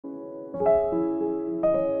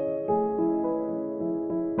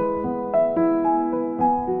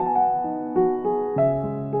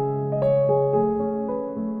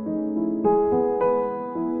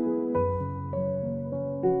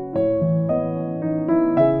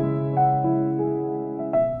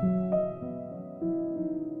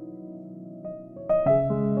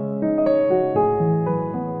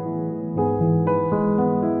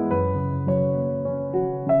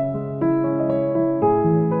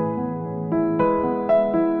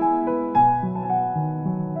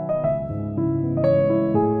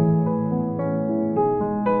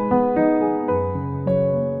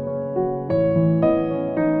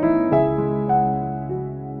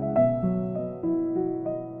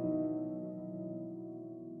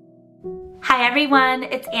Hi everyone,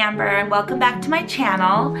 it's Amber and welcome back to my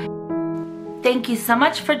channel. Thank you so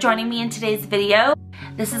much for joining me in today's video.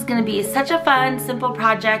 This is going to be such a fun, simple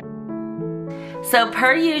project. So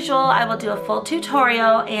per usual, I will do a full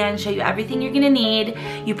tutorial and show you everything you're going to need.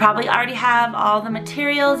 You probably already have all the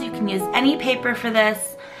materials. You can use any paper for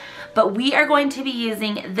this. But we are going to be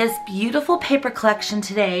using this beautiful paper collection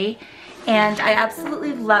today. And I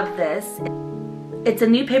absolutely love this. It's a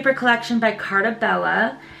new paper collection by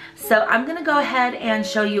Cartabella. So I'm going to go ahead and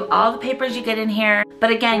show you all the papers you get in here.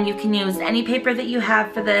 But again, you can use any paper that you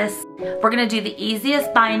have for this. We're going to do the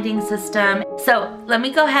easiest binding system. So let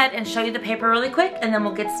me go ahead and show you the paper really quick and then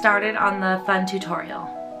we'll get started on the fun tutorial.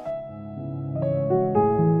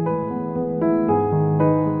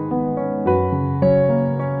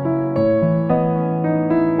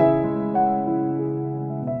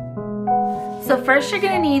 So first you're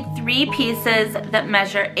going to need 3 pieces that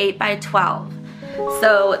measure 8 by 12.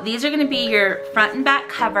 So these are going to be your front and back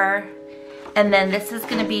cover, and then this is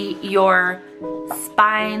going to be your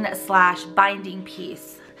spine slash binding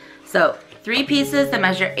piece. So 3 pieces that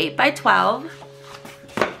measure 8 by 12.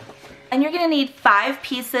 And you're going to need 5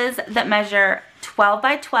 pieces that measure 12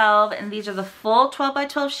 by 12, and these are the full 12 by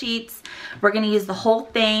 12 sheets. We're going to use the whole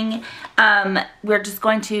thing. We're just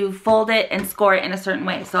going to fold it and score it in a certain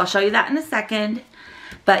way. So I'll show you that in a second.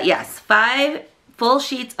 But yes, 5 full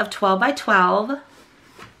sheets of 12 by 12.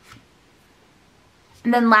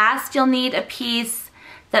 And then last, you'll need a piece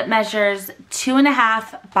that measures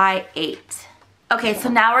 2.5 by 8. Okay, so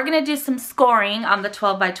now we're gonna do some scoring on the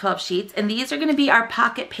 12 by 12 sheets, and these are gonna be our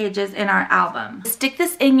pocket pages in our album. Stick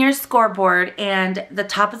this in your scoreboard, and the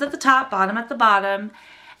top is at the top, bottom at the bottom,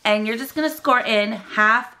 and you're just gonna score in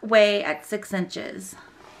halfway at 6 inches.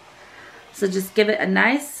 So just give it a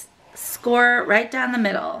nice score right down the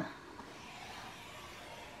middle.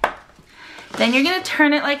 Then you're going to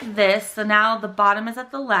turn it like this, so now the bottom is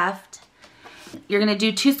at the left. You're going to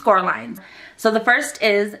do 2 score lines. So the first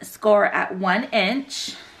is score at 1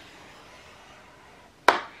 inch,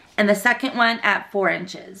 and the second one at 4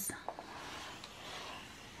 inches.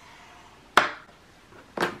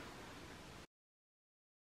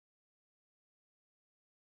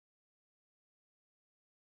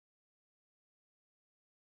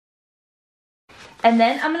 And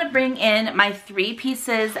then I'm going to bring in my 3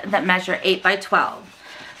 pieces that measure 8 by 12.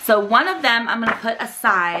 So one of them I'm going to put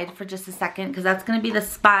aside for just a second because that's going to be the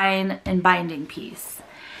spine and binding piece.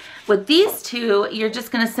 With these 2, you're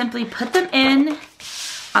just going to simply put them in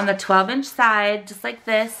on the 12-inch side, just like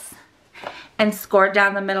this, and score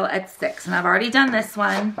down the middle at 6. And I've already done this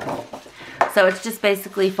one. So it's just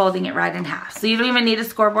basically folding it right in half. So you don't even need a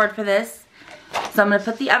scoreboard for this. So I'm going to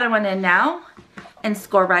put the other one in now and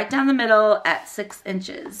score right down the middle at 6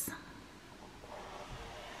 inches.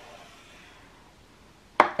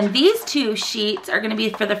 And these 2 sheets are going to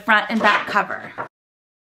be for the front and back cover.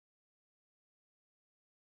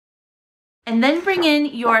 And then bring in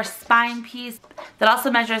your spine piece that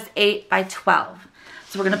also measures 8 by 12.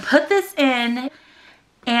 So we're going to put this in,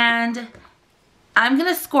 and I'm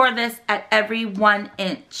going to score this at every 1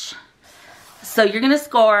 inch. So you're going to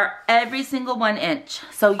score every single 1 inch.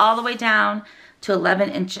 So all the way down to 11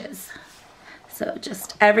 inches. So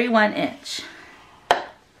just every 1 inch.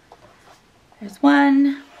 There's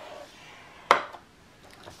 1,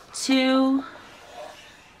 2,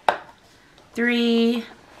 3,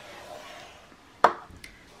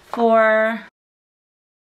 4, 5.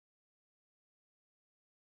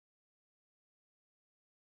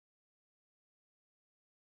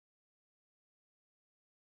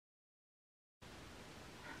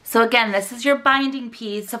 So again, this is your binding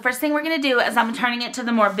piece. So first thing we're going to do is I'm turning it to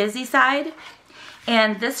the more busy side.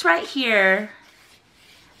 And this right here,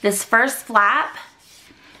 this first flap,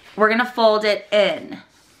 we're going to fold it in.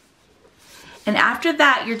 And after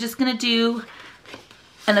that, you're just going to do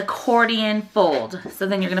an accordion fold. So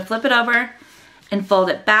then you're going to flip it over and fold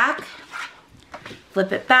it back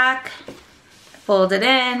flip it back, fold it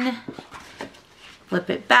in, flip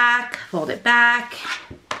it back, fold it back,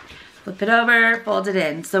 flip it over, fold it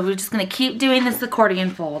in. So we're just gonna keep doing this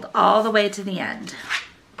accordion fold all the way to the end.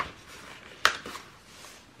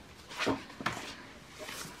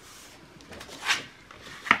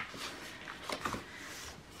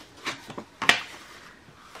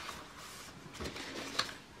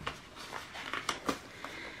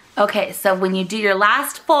 Okay, so when you do your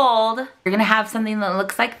last fold, you're gonna have something that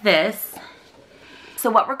looks like this.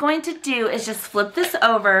 So what we're going to do is just flip this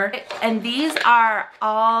over, and these are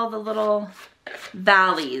all the little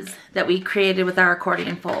valleys that we created with our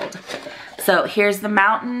accordion fold. So here's the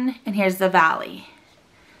mountain and here's the valley.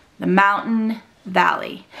 The mountain,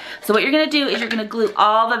 valley. So what you're gonna do is you're gonna glue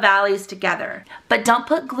all the valleys together, but don't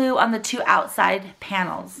put glue on the two outside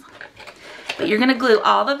panels. But you're gonna glue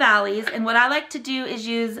all the valleys, and what I like to do is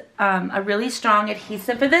use a really strong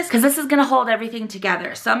adhesive for this, because this is gonna hold everything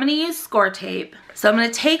together. So I'm gonna use Scor Tape. So I'm gonna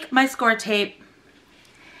take my Scor Tape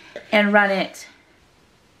and run it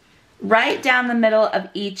right down the middle of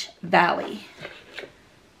each valley.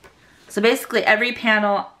 So basically every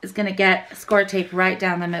panel is gonna get Scor Tape right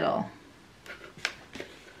down the middle.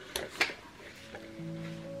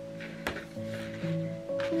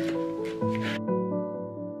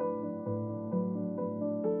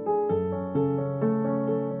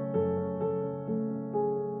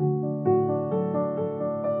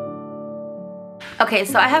 Okay,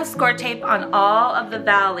 so I have Scor Tape on all of the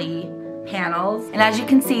valley panels, and as you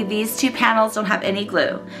can see, these two panels don't have any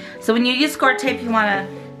glue. So when you use Scor Tape,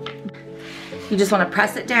 you just want to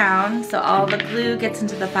press it down so all the glue gets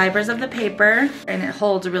into the fibers of the paper and it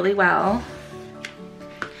holds really well.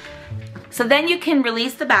 So then you can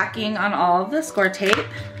release the backing on all of the Scor Tape.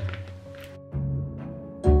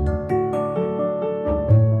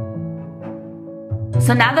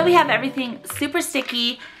 So now that we have everything super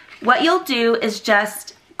sticky, what you'll do is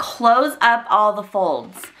just close up all the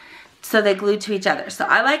folds so they glue to each other. So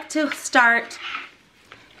I like to start,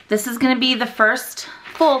 this is gonna be the first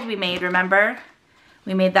fold we made, remember?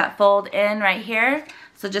 We made that fold in right here.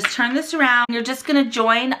 So just turn this around. You're just gonna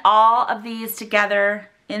join all of these together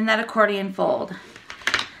in that accordion fold.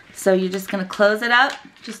 So you're just gonna close it up,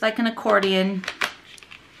 just like an accordion,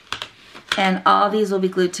 and all these will be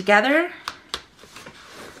glued together,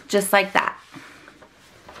 just like that.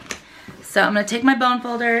 So I'm gonna take my bone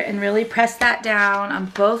folder and really press that down on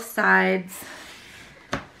both sides.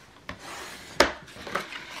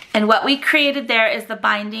 And what we created there is the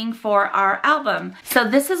binding for our album. So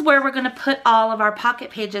this is where we're gonna put all of our pocket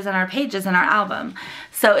pages and our pages in our album.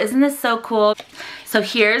 So isn't this so cool? So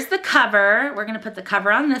here's the cover. We're gonna put the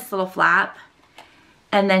cover on this little flap.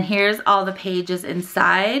 And then here's all the pages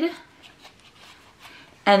inside.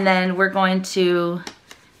 And then we're going to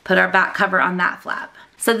put our back cover on that flap.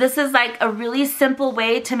 So this is like a really simple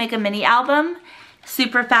way to make a mini album,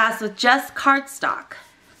 super fast with just cardstock.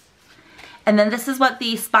 And then this is what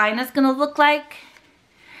the spine is gonna look like.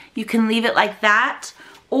 You can leave it like that,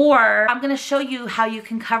 or I'm gonna show you how you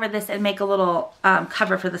can cover this and make a little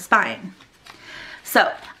cover for the spine.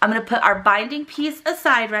 So I'm gonna put our binding piece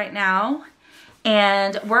aside right now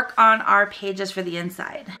and work on our pages for the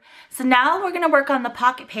inside. So now we're gonna work on the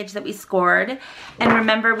pocket page that we scored. And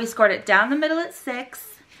remember, we scored it down the middle at 6,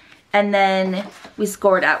 and then we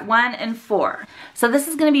scored at 1 and 4. So this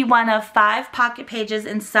is gonna be one of 5 pocket pages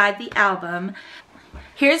inside the album.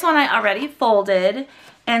 Here's one I already folded.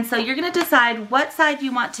 And so you're gonna decide what side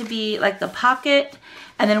you want to be like the pocket,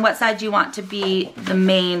 and then what side you want to be the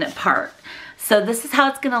main part. So this is how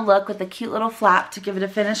it's gonna look with the cute little flap to give it a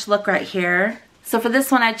finished look right here. So for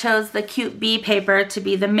this one, I chose the cute bee paper to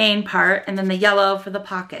be the main part, and then the yellow for the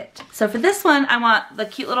pocket. So for this one, I want the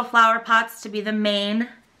cute little flower pots to be the main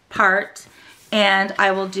part, and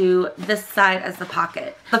I will do this side as the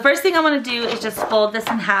pocket. The first thing I want to do is just fold this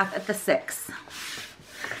in half at the 6.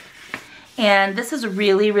 And this is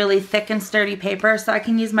really, really thick and sturdy paper, so I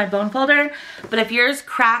can use my bone folder, but if yours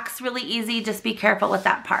cracks really easy, just be careful with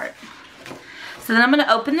that part. So then I'm going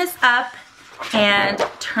to open this up and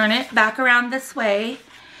turn it back around this way,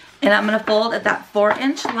 and I'm going to fold at that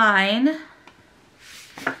 4-inch line.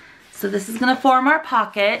 So this is going to form our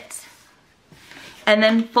pocket. And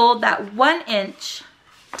then fold that 1 inch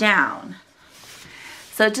down.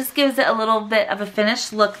 So it just gives it a little bit of a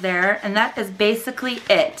finished look there, and that is basically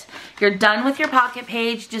it. You're done with your pocket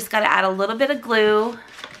page, just gotta add a little bit of glue.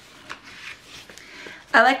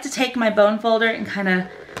 I like to take my bone folder and kind of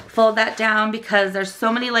fold that down because there's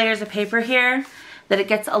so many layers of paper here that it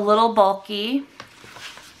gets a little bulky.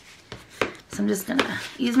 So I'm just gonna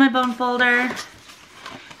use my bone folder,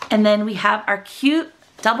 and then we have our cute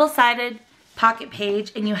double-sided pocket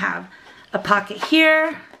page, and you have a pocket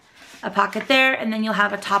here, a pocket there, and then you'll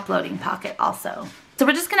have a top loading pocket also. So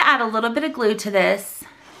we're just gonna add a little bit of glue to this.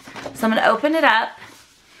 So I'm gonna open it up,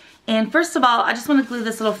 and first of all, I just wanna glue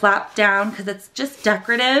this little flap down because it's just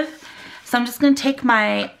decorative. So I'm just gonna take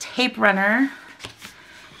my tape runner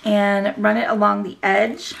and run it along the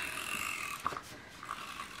edge.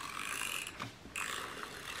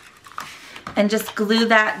 And just glue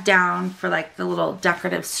that down for like the little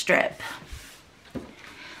decorative strip.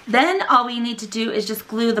 Then all we need to do is just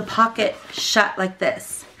glue the pocket shut like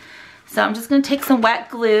this. So I'm just gonna take some wet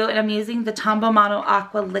glue, and I'm using the Tombow Mono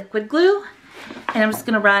Aqua liquid glue. And I'm just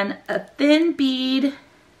gonna run a thin bead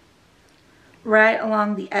right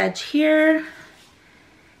along the edge here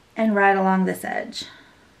and right along this edge.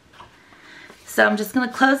 So I'm just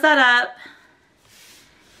gonna close that up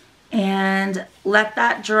and let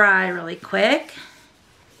that dry really quick.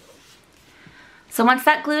 So once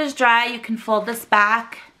that glue is dry, you can fold this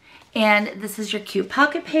back, and this is your cute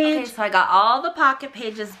pocket page. Okay, so I got all the pocket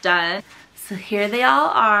pages done. So here they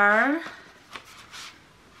all are.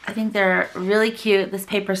 I think they're really cute. This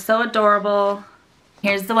paper's so adorable.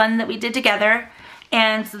 Here's the one that we did together.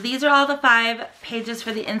 And so these are all the 5 pages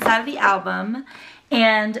for the inside of the album.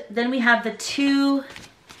 And then we have the 2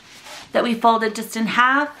 that we folded just in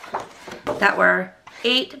half that were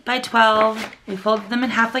 8 by 12. We folded them in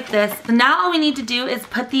half like this. So now all we need to do is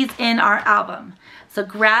put these in our album. So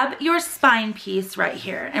grab your spine piece right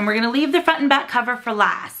here, and we're gonna leave the front and back cover for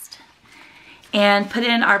last and put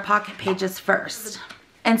in our pocket pages first.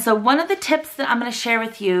 And so one of the tips that I'm gonna share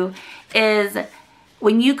with you is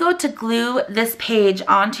when you go to glue this page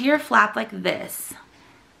onto your flap like this,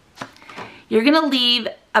 you're gonna leave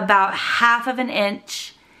about 1/2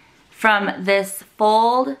 inch from this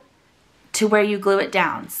fold to where you glue it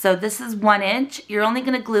down. So this is 1 inch. You're only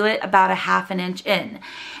gonna glue it about 1/2 inch in.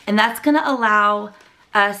 And that's gonna allow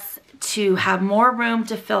us to have more room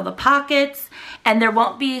to fill the pockets, and there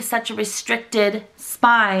won't be such a restricted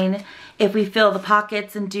spine if we fill the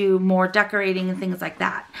pockets and do more decorating and things like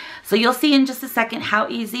that. So you'll see in just a second how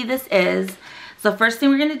easy this is. So first thing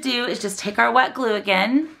we're gonna do is just take our wet glue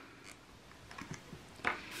again,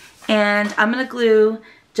 and I'm gonna glue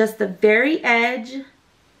just the very edge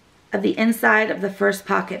of the inside of the first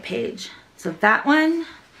pocket page. So that one,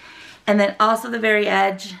 and then also the very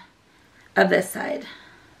edge of this side.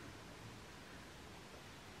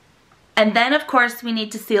 And then of course we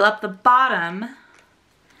need to seal up the bottom.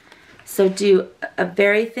 So do a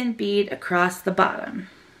very thin bead across the bottom.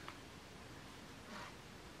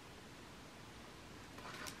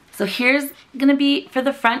 So here's gonna be for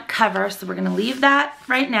the front cover. So we're gonna leave that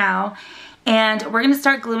right now. And we're gonna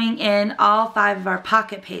start gluing in all 5 of our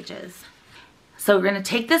pocket pages. So we're gonna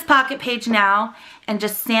take this pocket page now and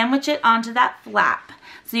just sandwich it onto that flap.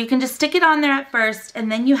 So you can just stick it on there at first,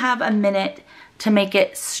 and then you have a minute to make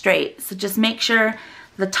it straight. So just make sure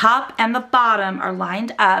the top and the bottom are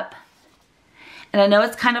lined up. And I know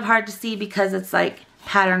it's kind of hard to see because it's like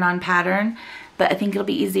pattern on pattern, but I think it'll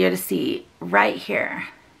be easier to see right here.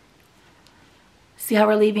 See how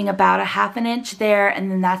we're leaving about 1/2 inch there, and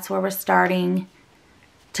then that's where we're starting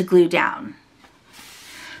to glue down.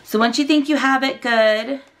 So once you think you have it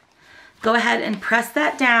good, go ahead and press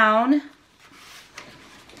that down.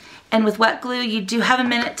 And with wet glue, you do have a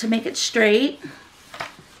minute to make it straight.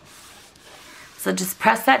 So just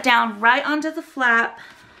press that down right onto the flap.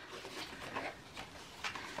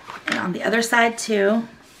 And on the other side too,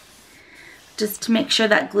 just to make sure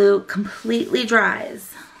that glue completely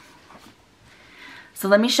dries. So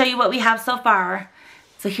let me show you what we have so far.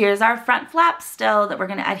 So here's our front flap still that we're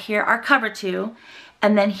gonna adhere our cover to.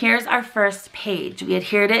 And then here's our first page. We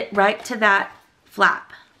adhered it right to that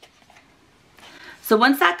flap. So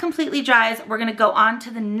once that completely dries, we're gonna go on to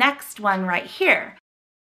the next one right here.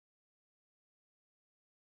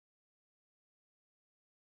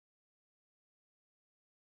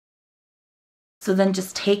 So then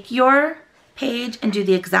just take your page and do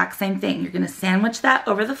the exact same thing. You're gonna sandwich that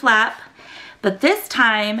over the flap. But this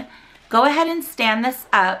time, go ahead and stand this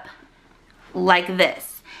up like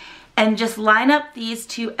this and just line up these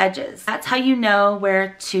 2 edges. That's how you know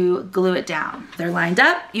where to glue it down. They're lined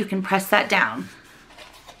up, you can press that down.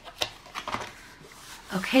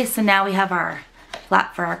 Okay, so now we have our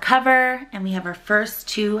flap for our cover, and we have our first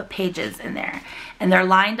 2 pages in there. And they're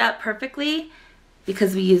lined up perfectly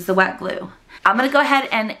because we used the wet glue. I'm gonna go ahead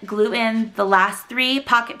and glue in the last 3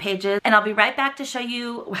 pocket pages, and I'll be right back to show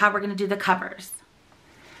you how we're gonna do the covers.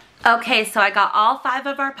 Okay, so I got all 5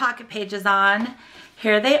 of our pocket pages on.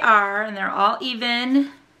 Here they are, and they're all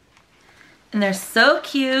even, and they're so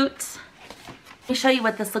cute. Let me show you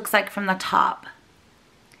what this looks like from the top.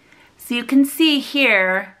 So you can see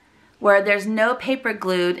here where there's no paper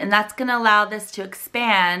glued, and that's gonna allow this to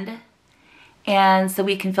expand, and so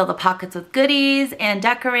we can fill the pockets with goodies and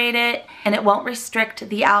decorate it, and it won't restrict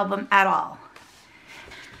the album at all.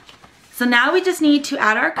 So now we just need to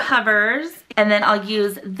add our covers, and then I'll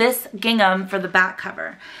use this gingham for the back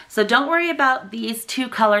cover. So don't worry about these two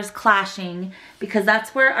colors clashing, because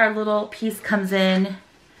that's where our little piece comes in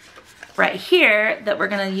right here that we're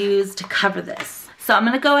gonna use to cover this. So I'm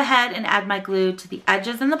gonna go ahead and add my glue to the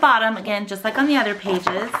edges and the bottom, again, just like on the other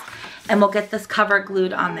pages, and we'll get this cover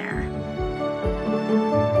glued on there.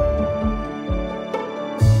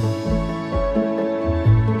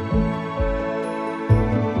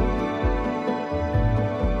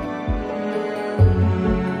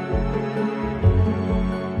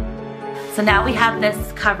 So now we have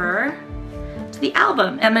this cover to the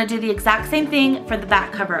album. I'm gonna do the exact same thing for the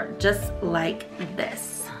back cover, just like this.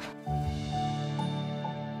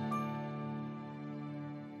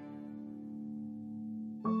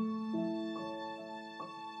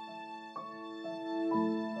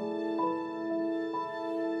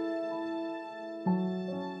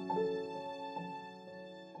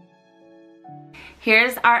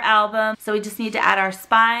 Here's our album. So we just need to add our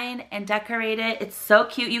spine and decorate it. It's so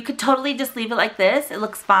cute. You could totally just leave it like this. It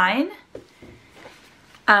looks fine.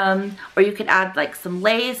 Or you could add like some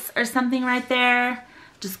lace or something right there.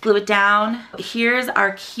 Just glue it down. Here's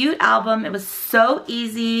our cute album. It was so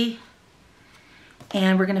easy.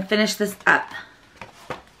 And we're gonna finish this up.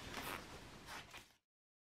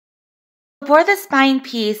 For the spine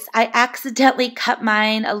piece, I accidentally cut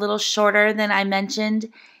mine a little shorter than I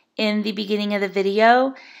mentioned in the beginning of the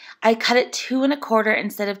video. I cut it 2 1/4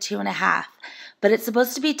 instead of 2 1/2, but it's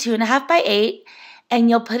supposed to be 2 1/2 by 8, and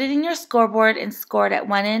you'll put it in your scoreboard and score it at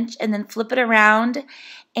 1 inch, and then flip it around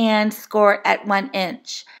and score it at 1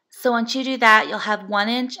 inch. So once you do that, you'll have 1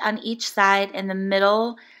 inch on each side, and the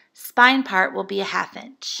middle spine part will be a 1/2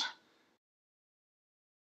 inch.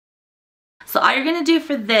 So all you're gonna do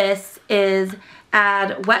for this is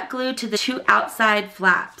add wet glue to the 2 outside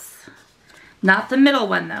flaps. Not the middle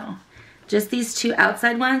one though, just these 2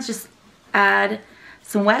 outside ones. Just add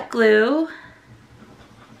some wet glue.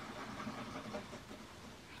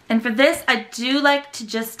 And for this, I do like to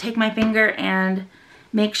just take my finger and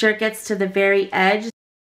make sure it gets to the very edge.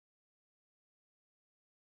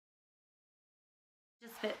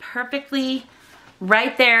 Just fit perfectly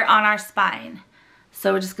right there on our spine.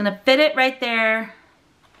 So we're just gonna fit it right there.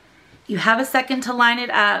 You have a second to line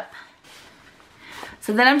it up.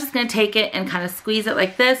 So then I'm just gonna take it and kind of squeeze it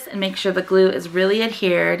like this and make sure the glue is really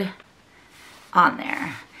adhered on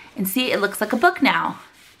there. And see, it looks like a book now.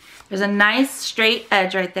 There's a nice straight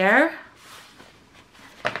edge right there.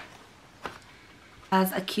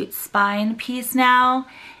 Has a cute spine piece now.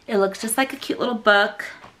 It looks just like a cute little book.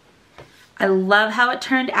 I love how it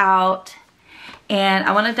turned out. And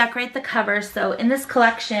I wanna decorate the cover. So in this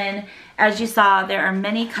collection, as you saw, there are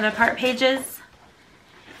many cut apart pages.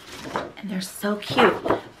 And they're so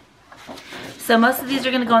cute. So most of these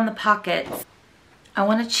are gonna go in the pockets. I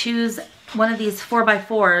wanna choose one of these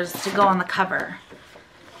 4x4s to go on the cover.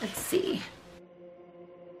 Let's see.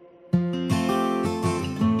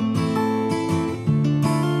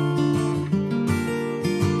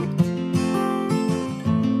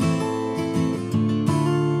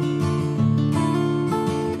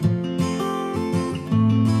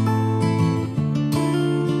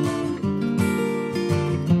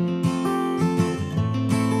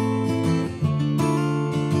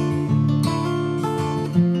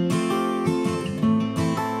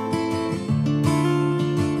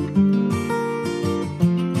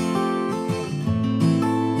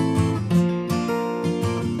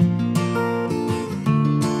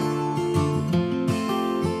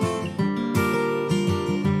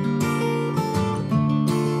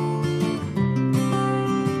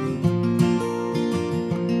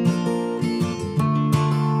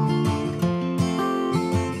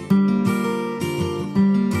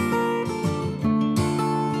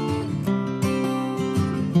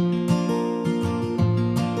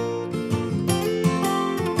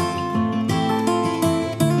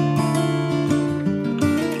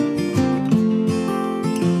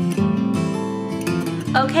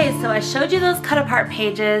 Okay, so I showed you those cut apart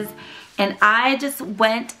pages, and I just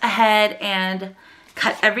went ahead and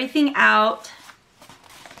cut everything out.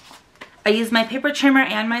 I used my paper trimmer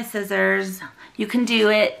and my scissors. You can do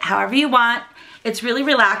it however you want. It's really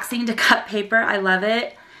relaxing to cut paper. I love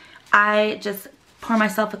it. I just pour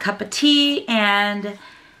myself a cup of tea and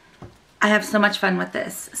I have so much fun with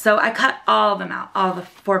this. So I cut all of them out, all the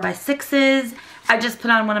 4x6s. I just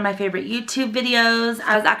put on one of my favorite YouTube videos.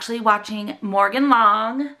 I was actually watching Morgan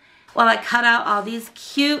Long, while I cut out all these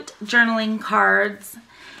cute journaling cards,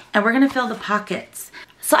 and we're gonna fill the pockets.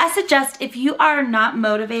 So I suggest if you are not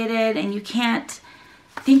motivated and you can't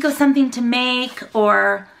think of something to make,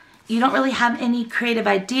 or you don't really have any creative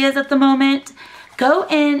ideas at the moment, go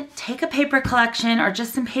in, take a paper collection or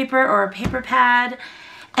just some paper or a paper pad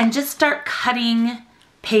and just start cutting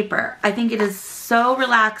paper. I think it is so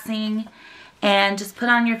relaxing, and just put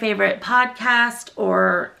on your favorite podcast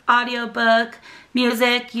or audiobook,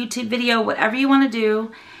 music, YouTube video, whatever you want to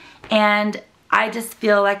do. And I just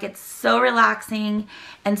feel like it's so relaxing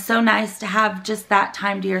and so nice to have just that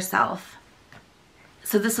time to yourself.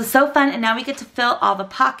 So this was so fun, and now we get to fill all the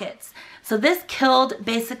pockets. So this killed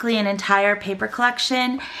basically an entire paper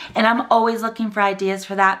collection, and I'm always looking for ideas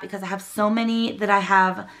for that because I have so many that I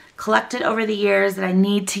have collected over the years that I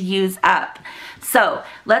need to use up. So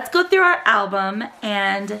let's go through our album,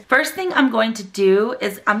 and first thing I'm going to do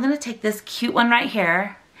is I'm going to take this cute one right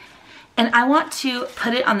here, and I want to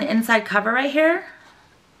put it on the inside cover right here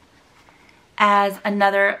as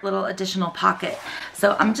another little additional pocket.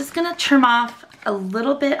 So I'm just going to trim off a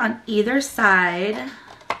little bit on either side.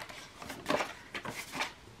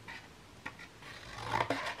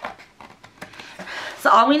 So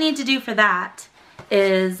all we need to do for that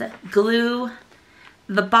is glue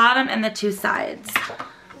the bottom and the two sides.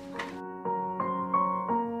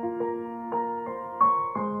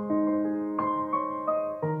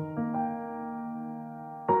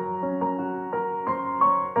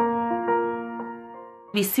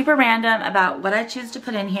 Be super random about what I choose to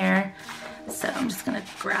put in here. So I'm just gonna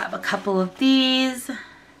grab a couple of these.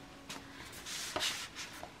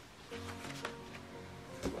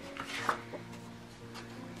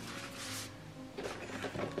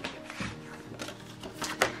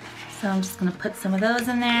 So I'm just gonna put some of those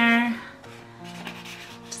in there,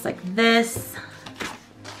 just like this.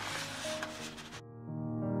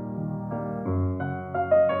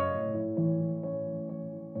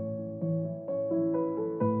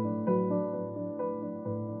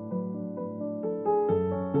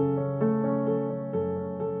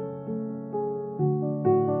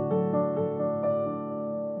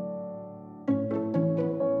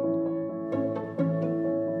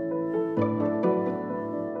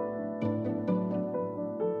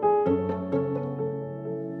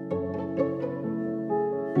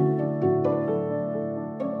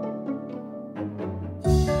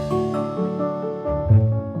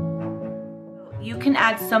 You can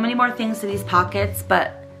add so many more things to these pockets,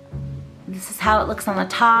 but this is how it looks on the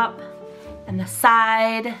top and the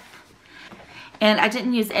side. And I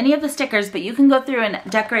didn't use any of the stickers, but you can go through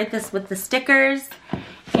and decorate this with the stickers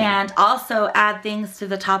and also add things to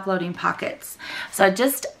the top loading pockets. So I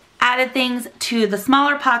just added things to the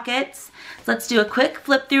smaller pockets. So let's do a quick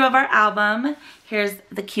flip through of our album. Here's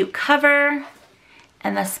the cute cover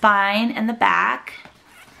and the spine and the back.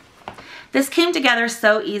 This came together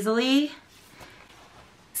so easily.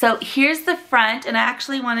 So here's the front, and I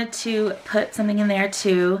actually wanted to put something in there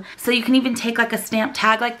too. So you can even take like a stamp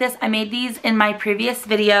tag like this. I made these in my previous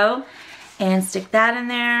video, and stick that in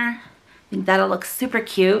there. I think that'll look super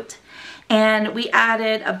cute. And we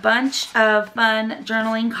added a bunch of fun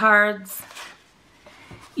journaling cards.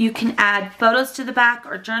 You can add photos to the back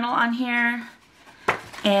or journal on here.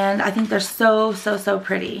 And I think they're so, so, so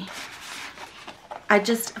pretty. I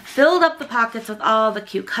just filled up the pockets with all the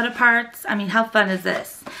cute cut-aparts. I mean, how fun is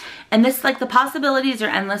this? And this, like, the possibilities are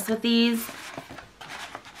endless with these.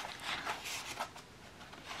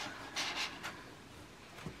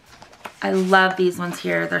 I love these ones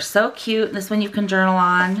here. They're so cute. This one you can journal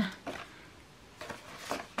on.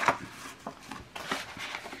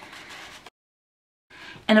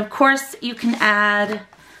 And of course, you can add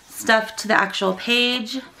stuff to the actual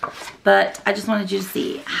page, but I just wanted you to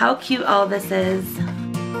see how cute all this is.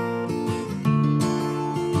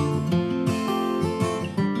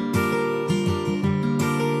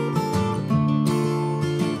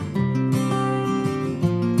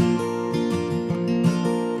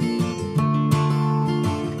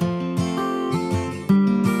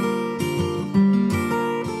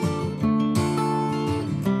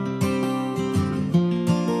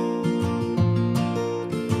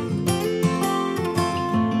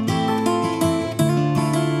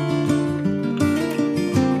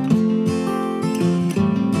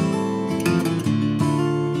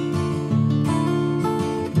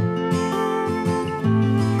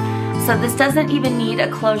 So this doesn't even need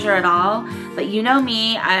a closure at all, but you know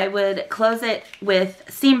me, I would close it with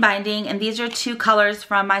seam binding, and these are two colors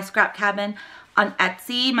from MyScrapcabin on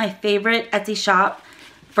Etsy, my favorite Etsy shop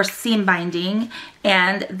for seam binding.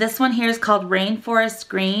 And this one here is called Rainforest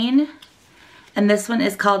Green, and this one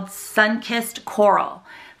is called Sun-Kissed Coral.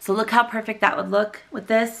 So look how perfect that would look with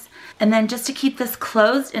this. And then just to keep this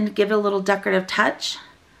closed and give it a little decorative touch,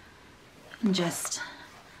 and just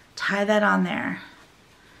tie that on there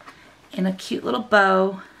in a cute little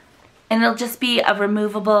bow. And it'll just be a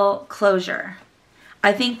removable closure.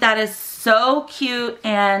 I think that is so cute,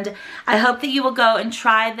 and I hope that you will go and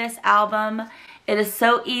try this album. It is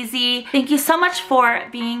so easy. Thank you so much for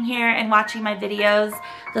being here and watching my videos.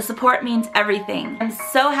 The support means everything. I'm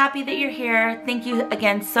so happy that you're here. Thank you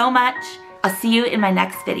again so much. I'll see you in my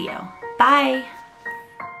next video. Bye.